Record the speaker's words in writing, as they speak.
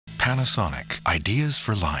Panasonic, ideas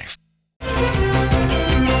for life.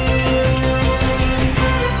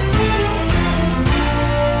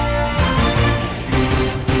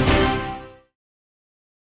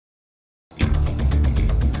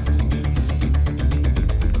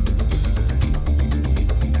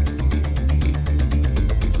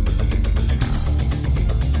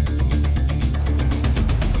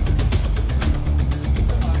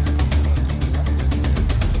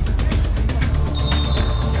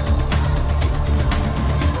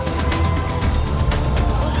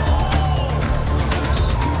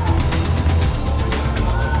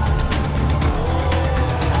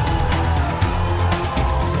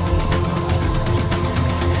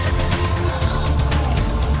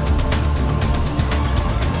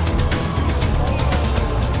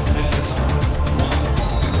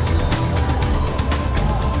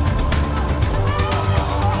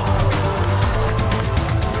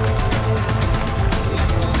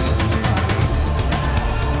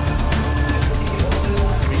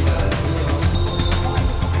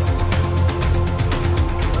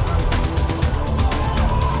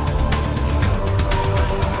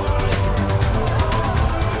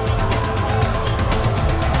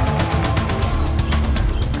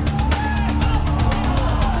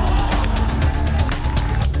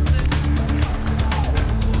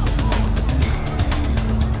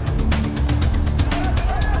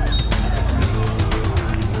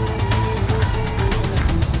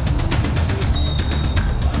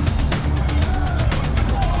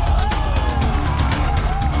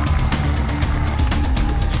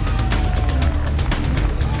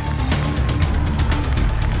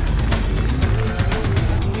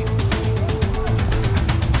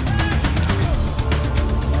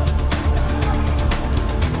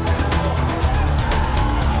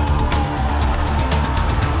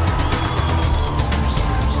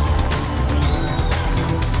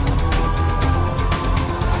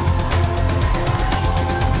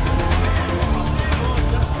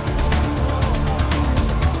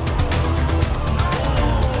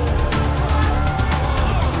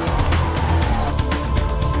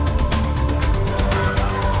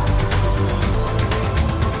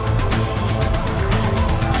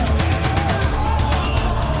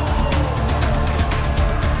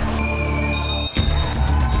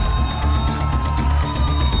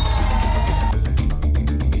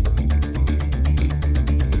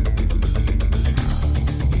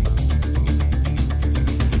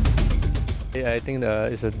 I think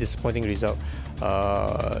it's a disappointing result.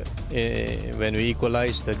 When we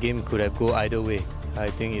equalized, the game could have gone either way. I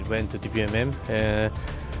think it went to DPMM.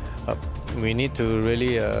 We need to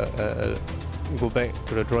really go back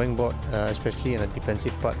to the drawing board, especially in the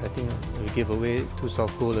defensive part. I think we gave away 2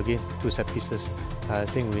 soft goals again, 2 set pieces. I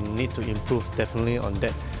think we need to improve definitely on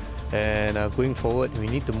that. And going forward, we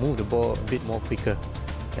need to move the ball a bit more quicker,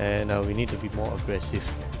 and we need to be more aggressive.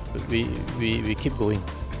 We keep going.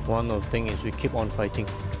 One of the things is we keep on fighting.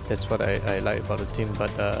 That's what I like about the team. But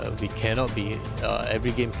we cannot be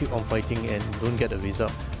every game keep on fighting and don't get a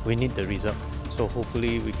result. We need the result. So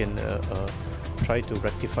hopefully we can try to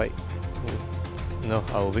rectify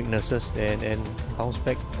our weaknesses and bounce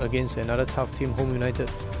back against another tough team, Home United.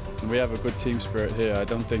 We have a good team spirit here. I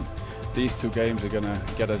don't think these 2 games are going to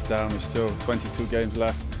get us down. There's still 22 games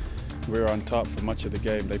left. We were on top for much of the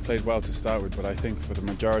game. They played well to start with, but I think for the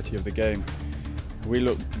majority of the game, we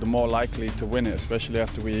look the more likely to win it, especially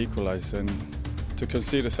after we equalise. And to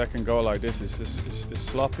concede a second goal like this is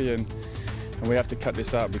sloppy, and we have to cut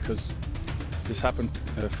this out because this happened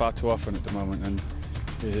far too often at the moment, and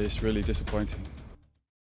it's really disappointing.